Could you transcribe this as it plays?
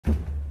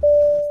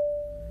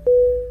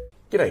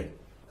G'day.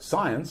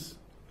 Science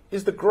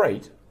is the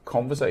great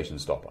conversation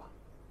stopper.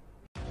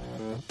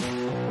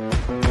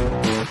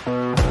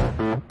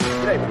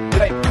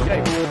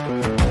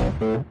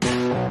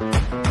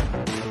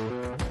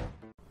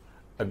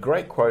 A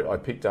great quote I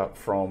picked up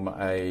from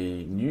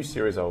a new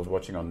series I was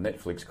watching on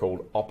Netflix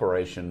called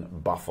Operation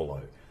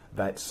Buffalo,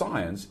 that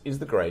science is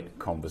the great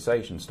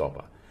conversation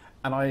stopper.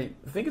 And I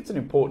think it's an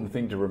important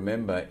thing to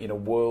remember in a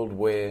world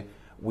where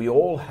we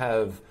all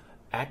have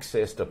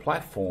access to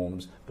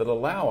platforms that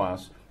allow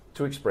us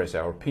to express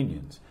our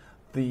opinions.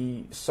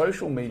 The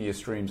social media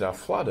streams are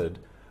flooded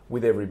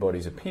with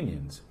everybody's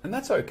opinions, and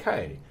that's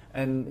okay.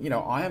 And, you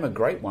know, I am a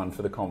great one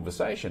for the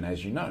conversation,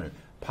 as you know.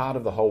 Part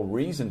of the whole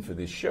reason for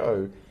this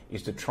show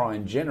is to try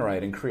and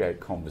generate and create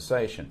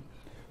conversation.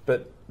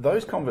 But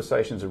those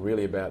conversations are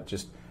really about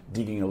just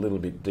digging a little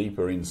bit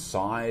deeper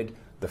inside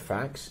the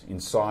facts,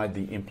 inside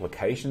the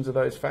implications of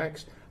those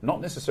facts,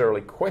 not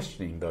necessarily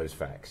questioning those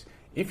facts.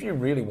 If you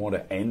really want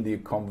to end the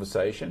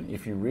conversation,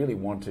 if you really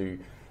want to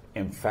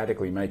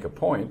emphatically make a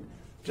point,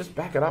 just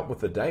back it up with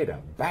the data,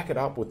 back it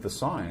up with the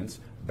science,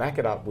 back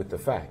it up with the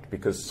fact,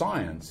 because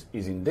science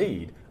is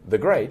indeed the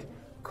great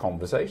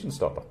conversation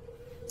stopper.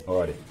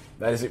 Alrighty,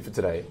 that is it for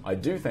today. I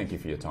do thank you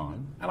for your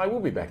time, and I will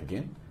be back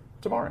again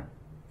tomorrow.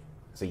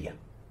 See ya.